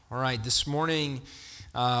All right, this morning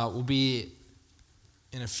we'll be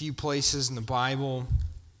in a few places in the Bible,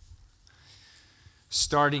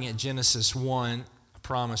 starting at Genesis 1. I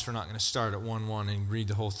promise we're not going to start at 1:1 and read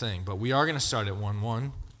the whole thing, but we are going to start at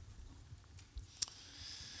 1:1.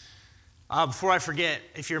 Before I forget,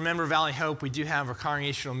 if you're a member of Valley Hope, we do have a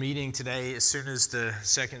congregational meeting today as soon as the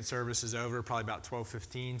second service is over, probably about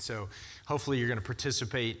 12:15. So hopefully you're going to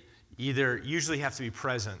participate. Usually have to be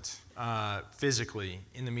present physically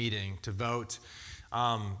in the meeting to vote.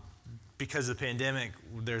 Because of the pandemic,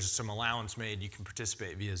 there's some allowance made. You can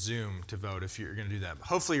participate via Zoom to vote if you're going to do that. But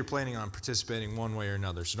hopefully you're planning on participating one way or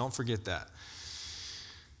another, so don't forget that.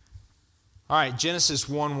 All right, Genesis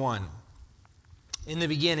 1:1. In the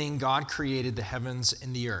beginning, God created the heavens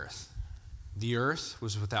and the earth. The earth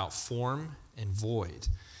was without form and void,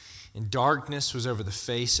 and darkness was over the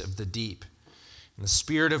face of the deep. And the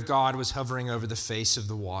Spirit of God was hovering over the face of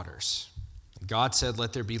the waters. And God said,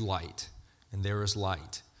 "Let there be light," and there was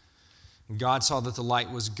light. And God saw that the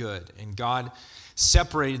light was good, and God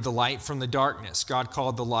separated the light from the darkness. God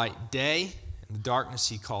called the light day, and the darkness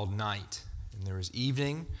he called night. And there was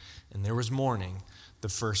evening, and there was morning, the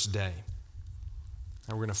first day.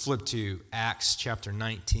 Now we're going to flip to Acts chapter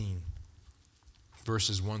 19,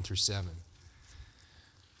 verses 1 through 7.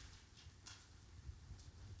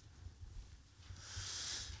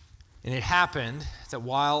 And it happened that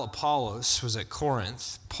while Apollos was at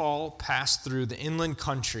Corinth, Paul passed through the inland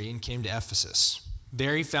country and came to Ephesus.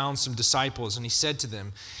 There he found some disciples, and he said to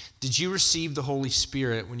them, "Did you receive the Holy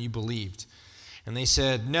Spirit when you believed?" And they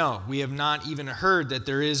said, "No, we have not even heard that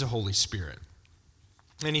there is a Holy Spirit."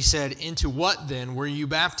 And he said, "Into what then were you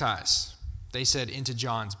baptized?" They said, "Into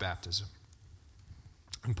John's baptism."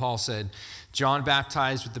 And Paul said, "John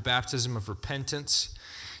baptized with the baptism of repentance,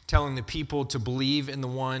 telling the people to believe in the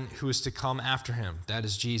one who is to come after him, that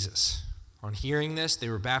is Jesus." On hearing this, they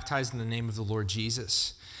were baptized in the name of the Lord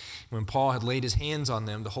Jesus. When Paul had laid his hands on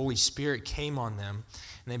them, the Holy Spirit came on them,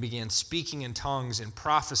 and they began speaking in tongues and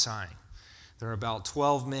prophesying. There were about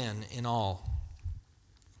 12 men in all.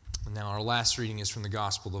 And now our last reading is from the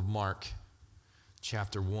Gospel of Mark,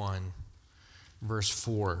 chapter 1, verse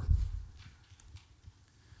 4.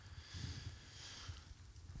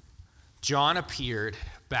 John appeared,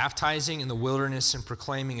 baptizing in the wilderness and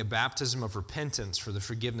proclaiming a baptism of repentance for the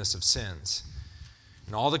forgiveness of sins.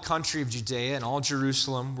 And all the country of Judea and all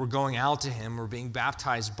Jerusalem were going out to him, were being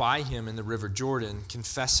baptized by him in the river Jordan,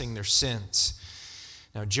 confessing their sins.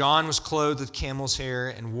 Now John was clothed with camel's hair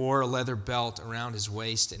and wore a leather belt around his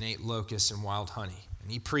waist and ate locusts and wild honey.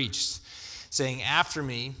 And he preached, saying, "After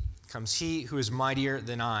me comes he who is mightier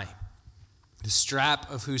than I, the strap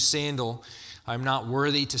of whose sandal I am not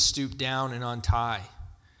worthy to stoop down and untie.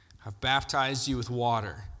 I've baptized you with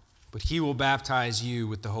water, but he will baptize you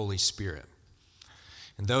with the Holy Spirit."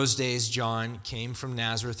 In those days, Jesus came from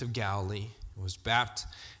Nazareth of Galilee and was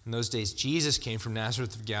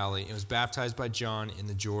baptized by John in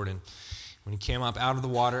the Jordan. When he came up out of the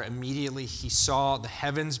water, immediately he saw the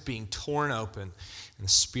heavens being torn open and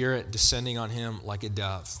the Spirit descending on him like a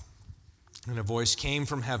dove. And a voice came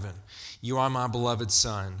from heaven, "You are my beloved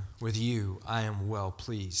Son. With you I am well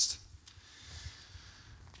pleased."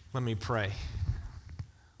 Let me pray.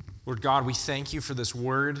 Lord God, we thank you for this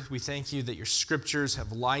word. We thank you that your scriptures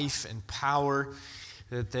have life and power,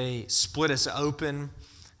 that they split us open,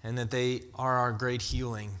 and that they are our great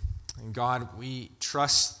healing. And God, we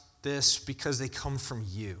trust this because they come from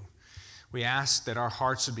you. We ask that our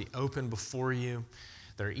hearts would be open before you,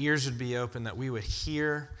 that our ears would be open, that we would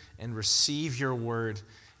hear and receive your word,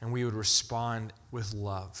 and we would respond with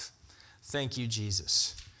love. Thank you,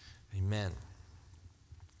 Jesus. Amen.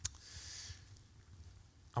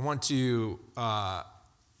 I want to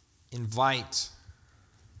invite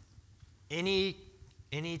any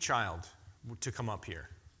child to come up here.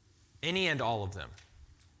 Any and all of them.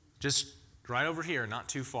 Just right over here, not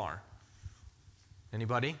too far.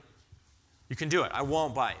 Anybody? You can do it. I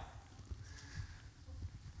won't bite.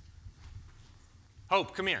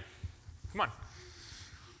 Hope, come here. Come on.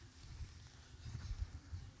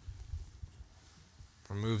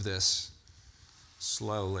 Remove this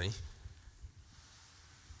slowly.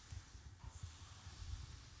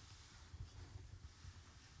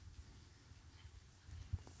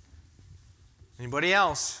 Anybody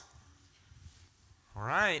else? All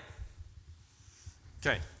right.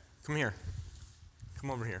 Okay, come here. Come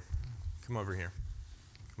over here. Come over here.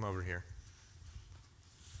 Come over here.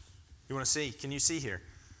 You want to see? Can you see here?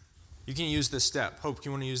 You can use this step. Hope, you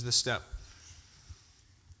want to use this step?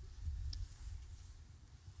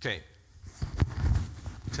 Okay.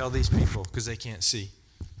 Tell these people, because they can't see.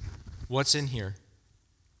 What's in here?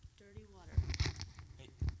 Dirty water. Hey,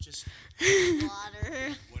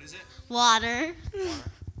 Water. What is it? Water.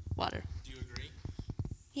 Water. Do you agree?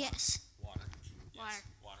 Yes. Water. Yes. Water.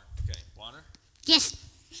 Water. Okay. Water? Yes.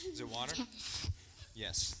 Is it water?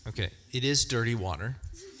 Yes. Okay. It is dirty water.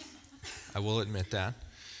 I will admit that.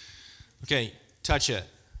 Okay. Touch it.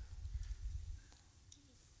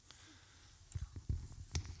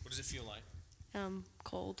 What does it feel like?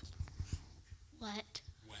 Cold. Wet.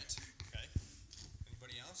 Wet. Okay.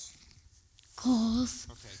 Anybody else? Cold.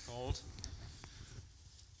 Okay. Cold.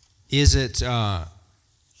 Is it,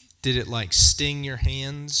 did it like sting your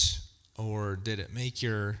hands, or did it make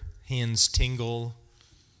your hands tingle?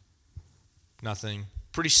 Nothing.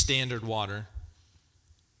 Pretty standard water.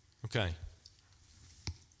 Okay.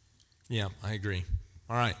 Yeah, I agree.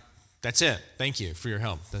 All right. That's it. Thank you for your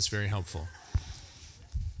help. That's very helpful.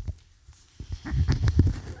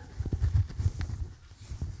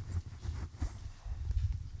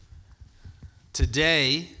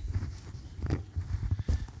 Today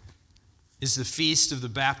is the feast of the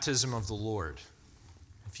baptism of the Lord.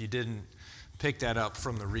 If you didn't pick that up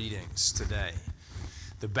from the readings today,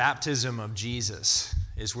 the baptism of Jesus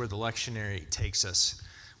is where the lectionary takes us.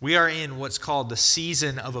 We are in what's called the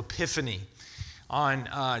season of Epiphany. On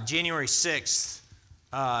January 6th,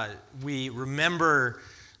 we remember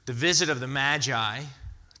the visit of the Magi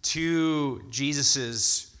to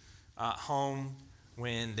Jesus' home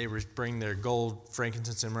when they were bringing their gold,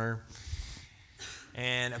 frankincense, and myrrh.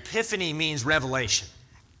 And Epiphany means revelation.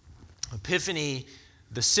 Epiphany,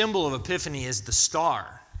 the symbol of Epiphany is the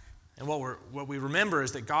star. And what we remember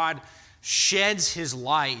is that God sheds his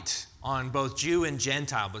light on both Jew and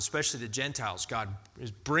Gentile, but especially the Gentiles. God is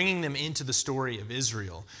bringing them into the story of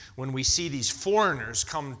Israel. When we see these foreigners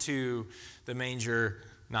come to the manger,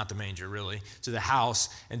 not the manger really, to the house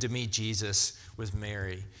and to meet Jesus with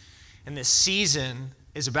Mary. And this season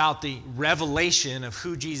is about the revelation of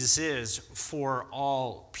who Jesus is for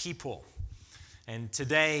all people. And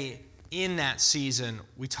today, in that season,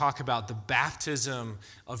 we talk about the baptism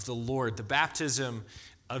of the Lord, the baptism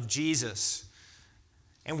of Jesus.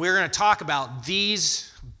 And we're going to talk about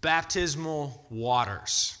these baptismal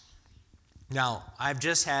waters. Now, I've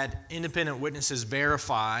just had independent witnesses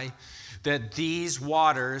verify that these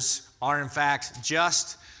waters are, in fact,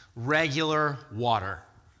 just regular water.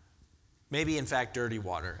 Maybe, in fact, dirty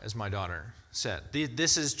water, as my daughter said.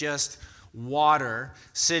 This is just water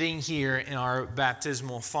sitting here in our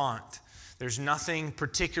baptismal font. There's nothing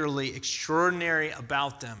particularly extraordinary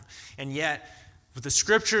about them. And yet, what the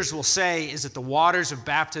scriptures will say is that the waters of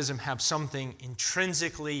baptism have something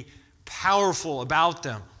intrinsically powerful about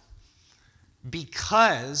them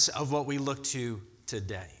because of what we look to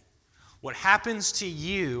today. What happens to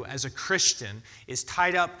you as a Christian is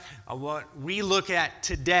tied up on what we look at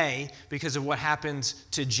today because of what happens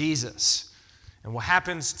to Jesus. And what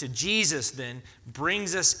happens to Jesus then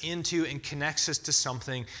brings us into and connects us to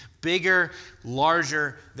something bigger,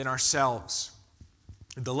 larger than ourselves.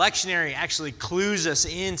 The lectionary actually clues us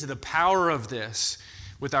into the power of this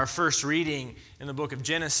with our first reading in the book of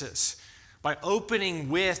Genesis by opening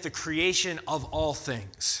with the creation of all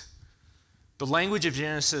things. The language of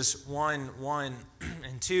Genesis 1:1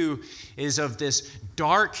 and 2 is of this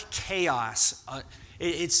dark chaos.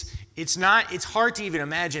 It's hard to even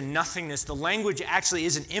imagine nothingness. The language actually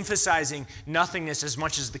isn't emphasizing nothingness as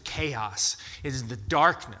much as the chaos. It is the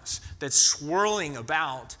darkness that's swirling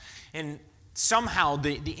about. And somehow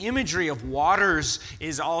the imagery of waters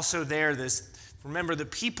is also there. Remember, the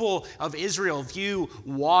people of Israel view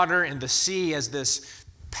water and the sea as this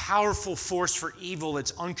powerful force for evil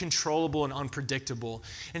that's uncontrollable and unpredictable.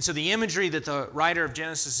 And so the imagery that the writer of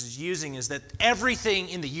Genesis is using is that everything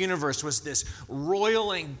in the universe was this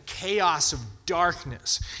roiling chaos of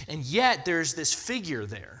darkness. And yet there's this figure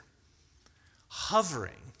there,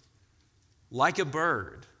 hovering like a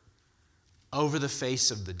bird over the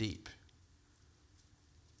face of the deep.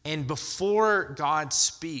 And before God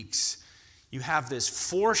speaks, you have this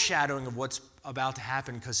foreshadowing of what's about to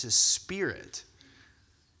happen because his Spirit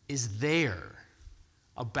is there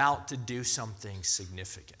about to do something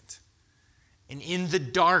significant. And in the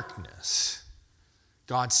darkness,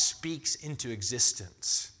 God speaks into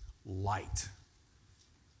existence light.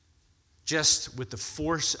 Just with the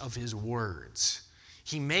force of his words,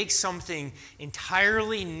 he makes something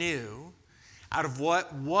entirely new out of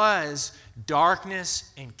what was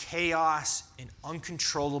darkness and chaos and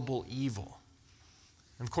uncontrollable evil.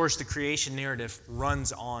 And of course, the creation narrative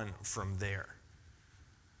runs on from there.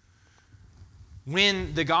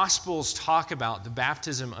 When the Gospels talk about the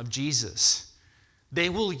baptism of Jesus, they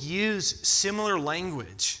will use similar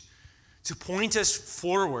language to point us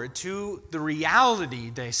forward to the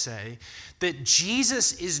reality, they say, that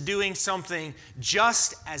Jesus is doing something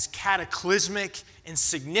just as cataclysmic and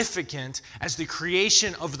significant as the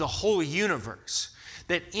creation of the whole universe.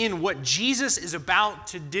 That in what Jesus is about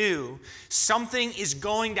to do, something is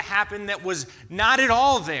going to happen that was not at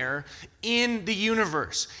all there in the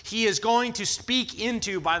universe. He is going to speak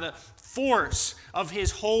into, by the force of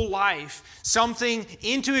his whole life, something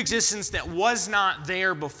into existence that was not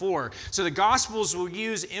there before. So the Gospels will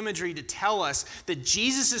use imagery to tell us that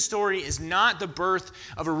Jesus' story is not the birth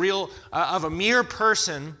of a mere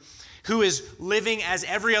person who is living as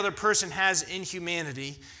every other person has in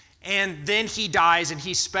humanity, and then he dies and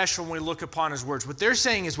he's special when we look upon his words. What they're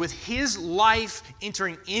saying is, with his life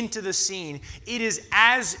entering into the scene, it is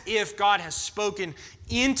as if God has spoken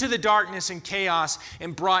into the darkness and chaos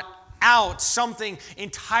and brought out something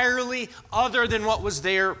entirely other than what was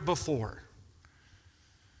there before.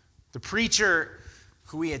 The preacher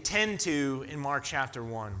who we attend to in Mark chapter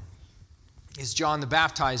 1 is John the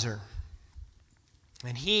Baptizer.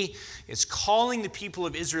 And he is calling the people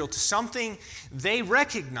of Israel to something they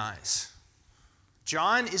recognize.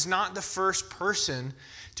 John is not the first person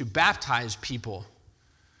to baptize people.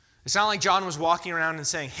 It's not like John was walking around and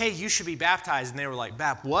saying, "Hey, you should be baptized." And they were like,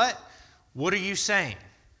 what? What are you saying?"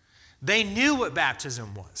 They knew what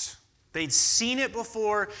baptism was. They'd seen it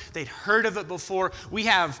before. They'd heard of it before. We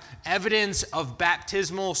have evidence of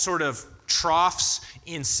baptismal sort of troughs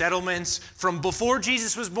in settlements from before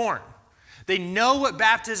Jesus was born. They know what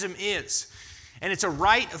baptism is. And it's a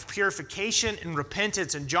rite of purification and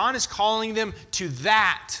repentance. And John is calling them to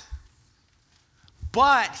that.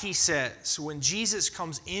 But, he says, when Jesus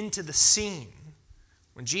comes into the scene,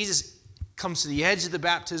 when Jesus comes to the edge of the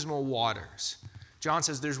baptismal waters, John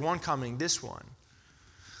says there's one coming, this one,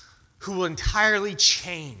 who will entirely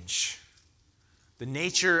change the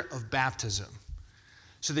nature of baptism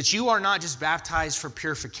so that you are not just baptized for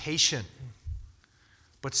purification,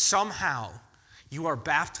 but somehow you are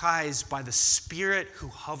baptized by the Spirit who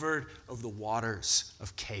hovered over the waters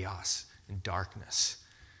of chaos and darkness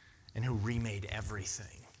and who remade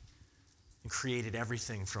everything and created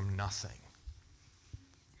everything from nothing.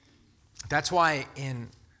 That's why in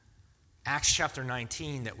Acts chapter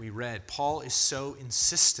 19 that we read, Paul is so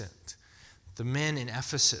insistent. The men in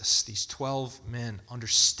Ephesus, these 12 men,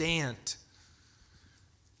 understand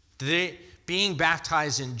that being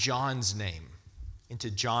baptized in John's name,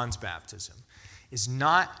 into John's baptism, is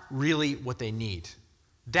not really what they need.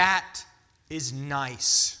 That is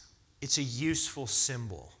nice. It's a useful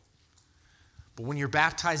symbol. But when you're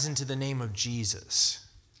baptized into the name of Jesus,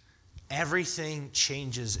 everything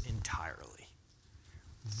changes entirely.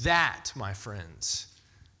 That, my friends,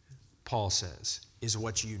 Paul says, is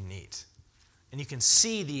what you need. And you can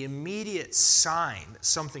see the immediate sign that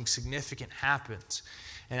something significant happens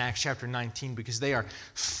in Acts chapter 19 because they are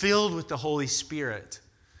filled with the Holy Spirit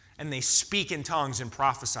and they speak in tongues and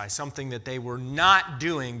prophesy, something that they were not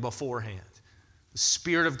doing beforehand. The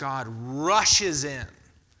Spirit of God rushes in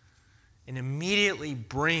and immediately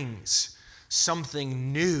brings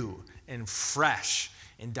something new and fresh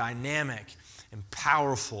and dynamic and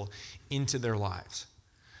powerful into their lives.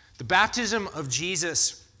 The baptism of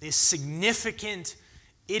Jesus is significant.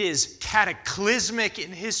 It is cataclysmic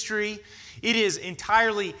in history. It is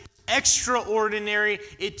entirely extraordinary.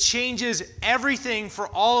 It changes everything for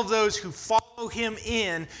all of those who follow him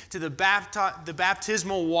in to the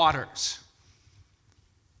baptismal waters.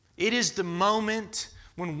 It is the moment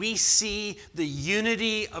when we see the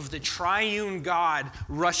unity of the triune God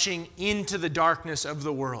rushing into the darkness of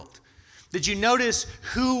the world. Did you notice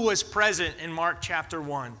who was present in Mark chapter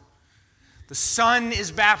 1? The Son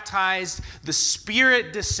is baptized, the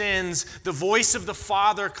Spirit descends, the voice of the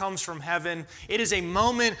Father comes from heaven. It is a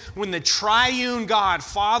moment when the triune God,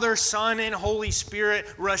 Father, Son, and Holy Spirit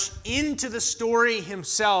rush into the story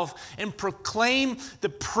himself and proclaim the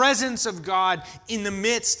presence of God in the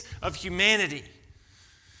midst of humanity.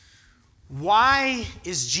 Why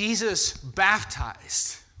is Jesus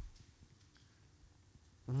baptized?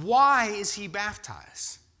 Why is he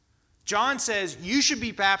baptized? John says you should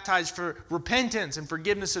be baptized for repentance and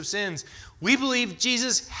forgiveness of sins. We believe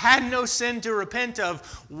Jesus had no sin to repent of.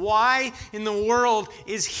 Why in the world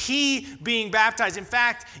is he being baptized? In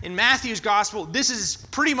fact, in Matthew's gospel, this is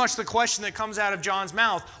pretty much the question that comes out of John's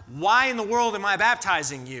mouth. Why in the world am I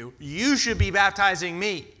baptizing you? You should be baptizing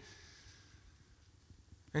me.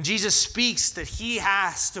 And Jesus speaks that he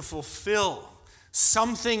has to fulfill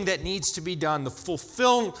something that needs to be done, the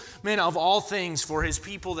fulfillment of all things for his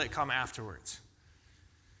people that come afterwards.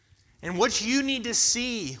 And what you need to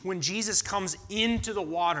see when Jesus comes into the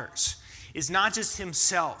waters is not just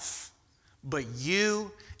himself, but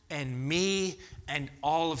you and me and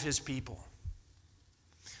all of his people.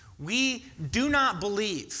 We do not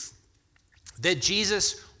believe that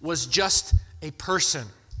Jesus was just a person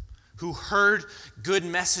who heard good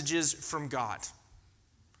messages from God.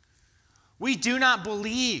 We do not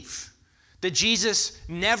believe that Jesus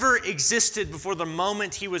never existed before the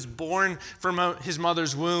moment he was born from his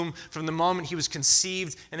mother's womb, from the moment he was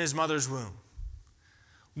conceived in his mother's womb.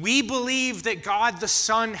 We believe that God the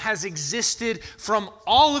Son has existed from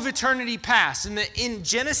all of eternity past. And that in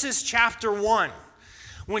Genesis chapter 1,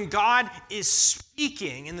 when God is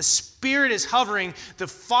speaking and the Spirit is hovering, the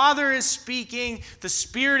Father is speaking, the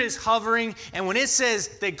Spirit is hovering, and when it says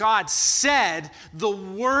that God said, the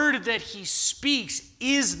word that he speaks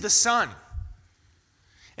is the Son.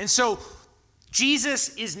 And so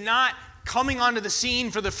Jesus is not coming onto the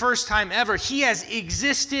scene for the first time ever. He has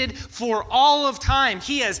existed for all of time.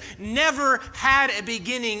 He has never had a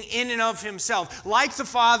beginning in and of himself. Like the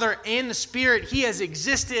Father and the Spirit, he has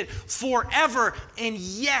existed forever, and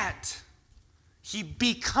yet he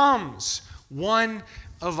becomes one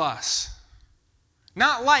of us.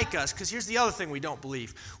 Not like us, because here's the other thing we don't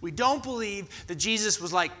believe. We don't believe that Jesus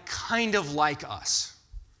was kind of like us.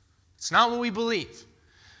 It's not what we believe.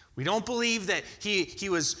 We don't believe that he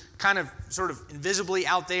was kind of sort of invisibly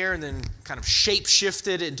out there and then kind of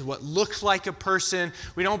shape-shifted into what looked like a person.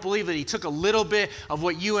 We don't believe that he took a little bit of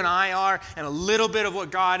what you and I are and a little bit of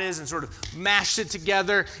what God is and sort of mashed it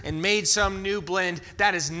together and made some new blend.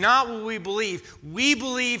 That is not what we believe. We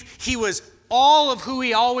believe he was all of who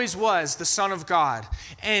he always was, the Son of God,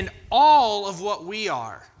 and all of what we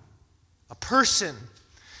are, a person,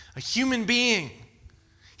 a human being.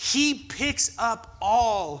 He picks up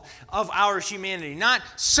all of our humanity. Not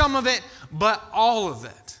some of it, but all of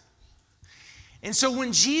it. And so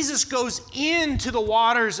when Jesus goes into the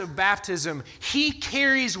waters of baptism, he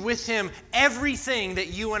carries with him everything that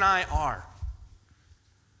you and I are.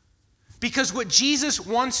 Because what Jesus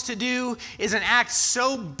wants to do is an act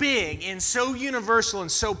so big and so universal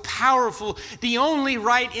and so powerful, the only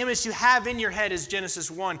right image to have in your head is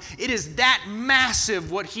Genesis 1. It is that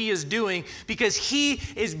massive what he is doing, because he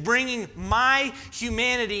is bringing my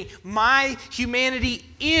humanity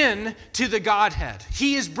in to the Godhead.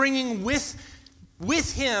 He is bringing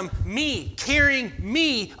with him me, carrying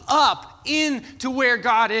me up into where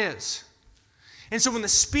God is. And so when the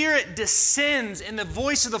Spirit descends and the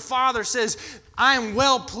voice of the Father says, I am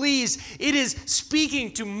well pleased, it is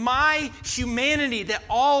speaking to my humanity that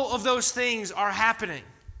all of those things are happening.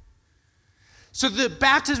 So the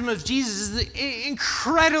baptism of Jesus is the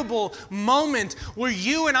incredible moment where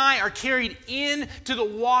you and I are carried into the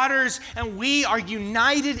waters and we are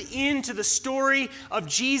united into the story of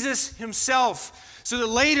Jesus himself. So that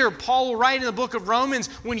later, Paul will write in the book of Romans,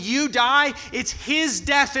 when you die, it's his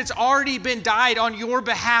death that's already been died on your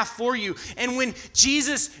behalf for you. And when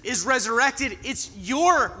Jesus is resurrected, it's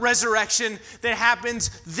your resurrection that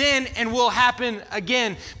happens then and will happen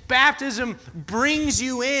again. Baptism brings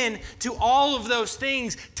you in to all of those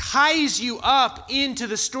things, ties you up into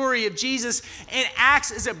the story of Jesus, and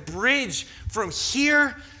acts as a bridge from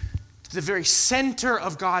here to the very center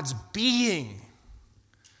of God's being.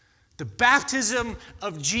 The baptism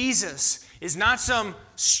of Jesus is not some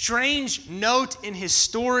strange note in his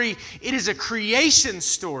story. It is a creation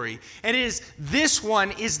story. And this one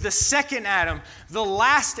is the second Adam, the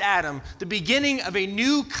last Adam, the beginning of a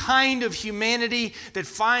new kind of humanity that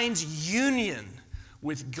finds union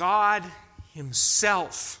with God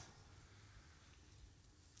himself.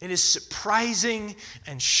 It is surprising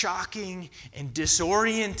and shocking and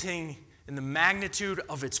disorienting in the magnitude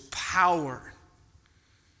of its power.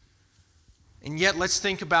 And yet, let's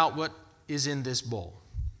think about what is in this bowl.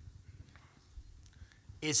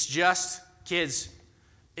 It's just, kids,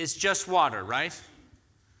 it's just water, right?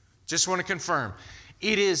 Just want to confirm.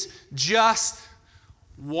 It is just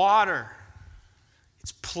water.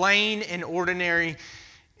 It's plain and ordinary.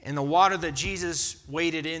 And the water that Jesus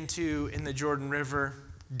waded into in the Jordan River,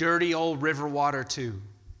 dirty old river water too.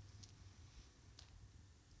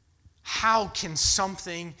 How can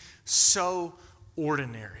something so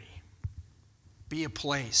ordinary be a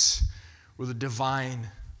place where the divine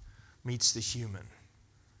meets the human?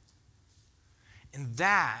 And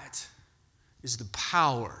that is the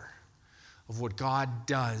power of what God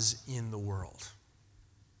does in the world.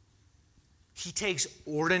 He takes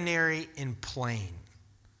ordinary and plain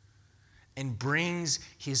and brings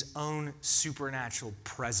his own supernatural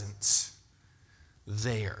presence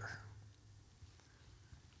there.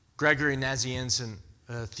 Gregory Nazianzen,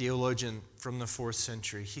 a theologian from the 4th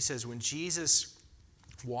century, he says when Jesus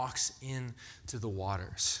walks into the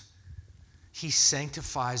waters, He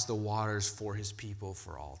sanctifies the waters for his people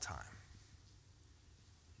for all time.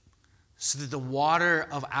 So that the water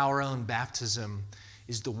of our own baptism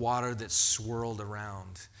is the water that swirled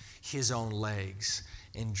around his own legs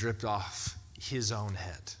and dripped off his own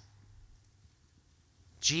head.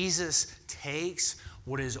 Jesus takes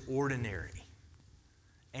what is ordinary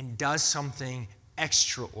and does something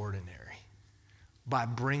extraordinary by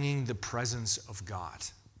bringing the presence of God.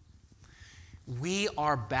 We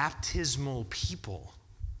are baptismal people.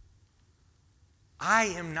 I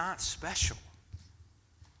am not special.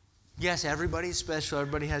 Yes, everybody's special.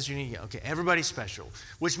 Everybody has unique. Okay, everybody's special,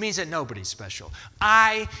 which means that nobody's special.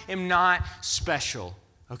 I am not special,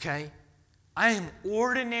 okay? I am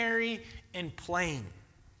ordinary and plain.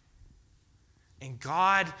 And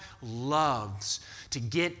God loves to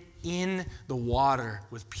get in the water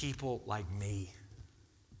with people like me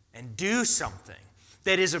and do something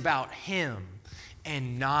that is about him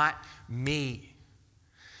and not me.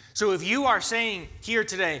 So if you are saying here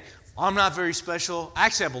today, I'm not very special, I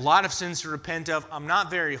actually have a lot of sins to repent of, I'm not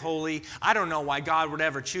very holy, I don't know why God would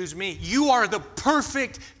ever choose me, you are the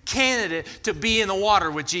perfect candidate to be in the water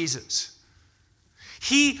with Jesus.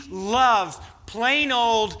 He loves plain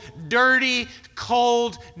old, dirty,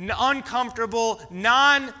 cold, uncomfortable,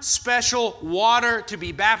 non-special water to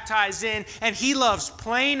be baptized in. And he loves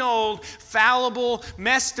plain old, fallible,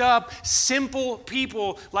 messed up, simple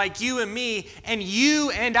people like you and me. And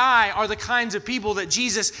you and I are the kinds of people that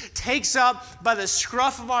Jesus takes up by the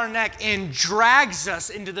scruff of our neck and drags us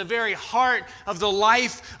into the very heart of the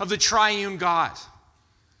life of the triune God.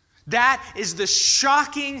 That is the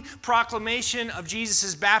shocking proclamation of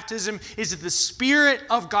Jesus' baptism, is that the Spirit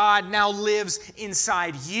of God now lives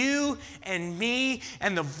inside you and me,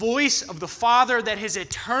 and the voice of the Father that has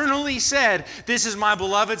eternally said, "This is my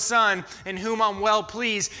beloved Son, in whom I'm well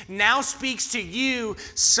pleased," now speaks to you,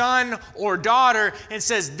 son or daughter, and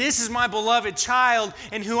says, "This is my beloved child,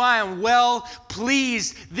 in whom I am well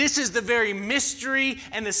pleased." This is the very mystery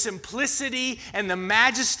and the simplicity and the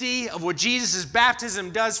majesty of what Jesus'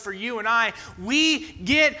 baptism does for you and I. We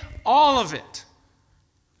get all of it.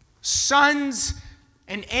 Sons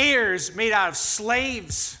and heirs made out of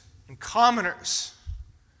slaves and commoners.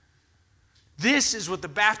 This is what the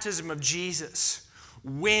baptism of Jesus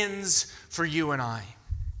wins for you and I.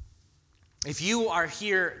 If you are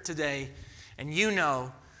here today and you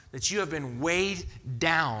know that you have been weighed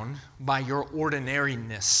down by your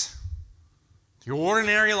ordinariness, your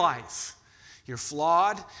ordinary life, your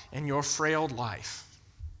flawed and your frail life,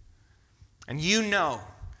 and you know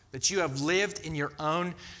that you have lived in your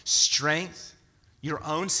own strength, your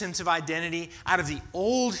own sense of identity, out of the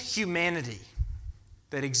old humanity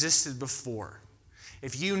that existed before.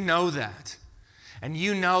 If you know that, and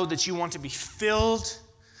you know that you want to be filled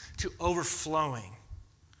to overflowing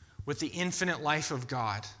with the infinite life of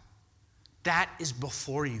God, that is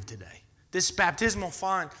before you today. This baptismal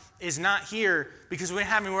font is not here because we don't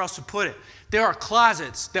have anywhere else to put it. There are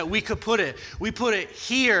closets that we could put it. We put it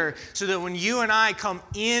here so that when you and I come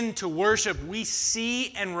in to worship, we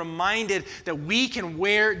see and reminded that we can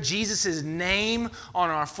wear Jesus' name on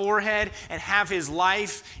our forehead and have his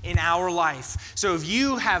life in our life. So if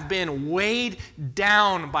you have been weighed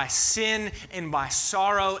down by sin and by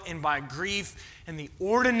sorrow and by grief and the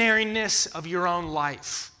ordinariness of your own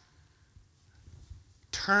life,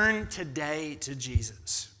 turn today to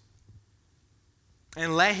Jesus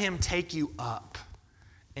and let him take you up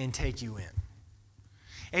and take you in.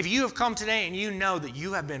 If you have come today and you know that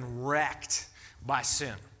you have been wrecked by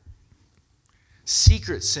sin,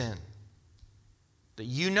 secret sin that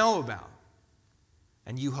you know about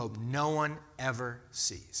and you hope no one ever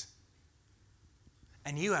sees,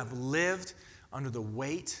 and you have lived under the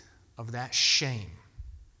weight of that shame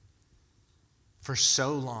for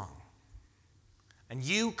so long, and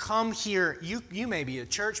you come here, you may be a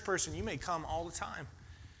church person, you may come all the time,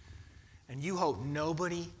 and you hope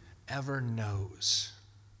nobody ever knows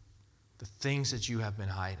the things that you have been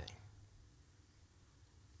hiding.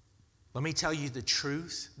 Let me tell you the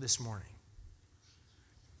truth this morning.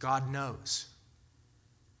 God knows.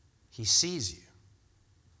 He sees you.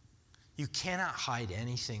 You cannot hide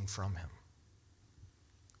anything from him.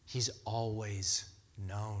 He's always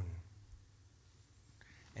known.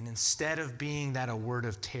 And instead of being that a word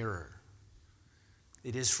of terror,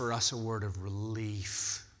 it is for us a word of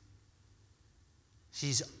relief.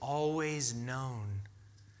 He's always known,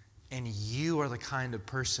 and you are the kind of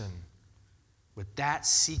person with that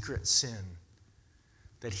secret sin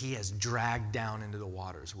that he has dragged down into the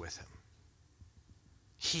waters with him.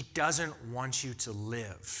 He doesn't want you to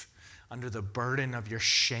live under the burden of your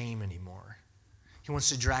shame anymore. He wants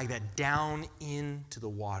to drag that down into the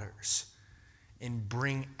waters and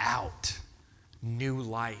bring out new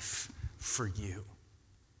life for you.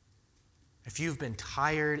 If you've been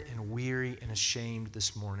tired and weary and ashamed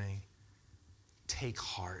this morning, take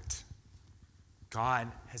heart.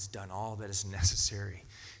 God has done all that is necessary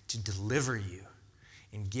to deliver you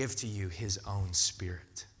and give to you his own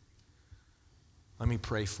Spirit. Let me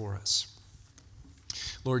pray for us.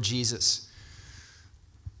 Lord Jesus,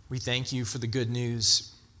 we thank you for the good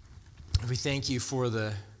news. We thank you for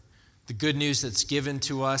the good news that's given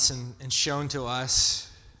to us and shown to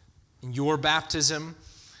us in your baptism,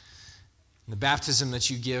 and the baptism that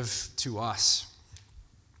you give to us.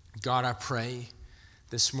 God, I pray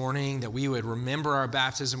this morning that we would remember our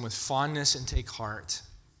baptism with fondness and take heart.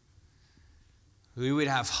 We would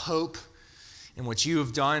have hope in what you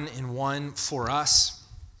have done and won for us.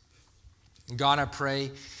 God, I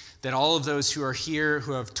pray that all of those who are here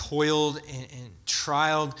who have toiled and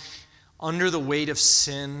trialed under the weight of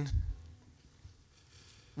sin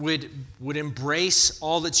would embrace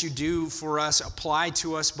all that you do for us, applied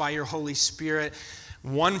to us by your Holy Spirit,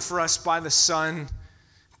 won for us by the Son,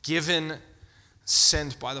 given,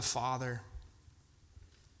 sent by the Father.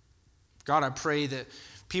 God, I pray that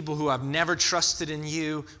people who have never trusted in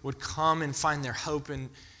you would come and find their hope and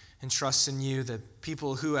trust in you. That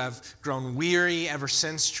people who have grown weary ever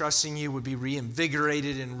since trusting you would be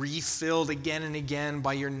reinvigorated and refilled again and again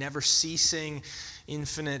by your never ceasing,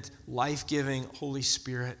 infinite, life-giving Holy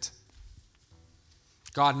Spirit.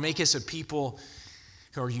 God, make us a people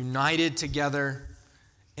who are united together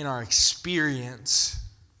in our experience,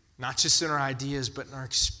 not just in our ideas, but in our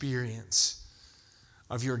experience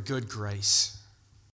of your good grace.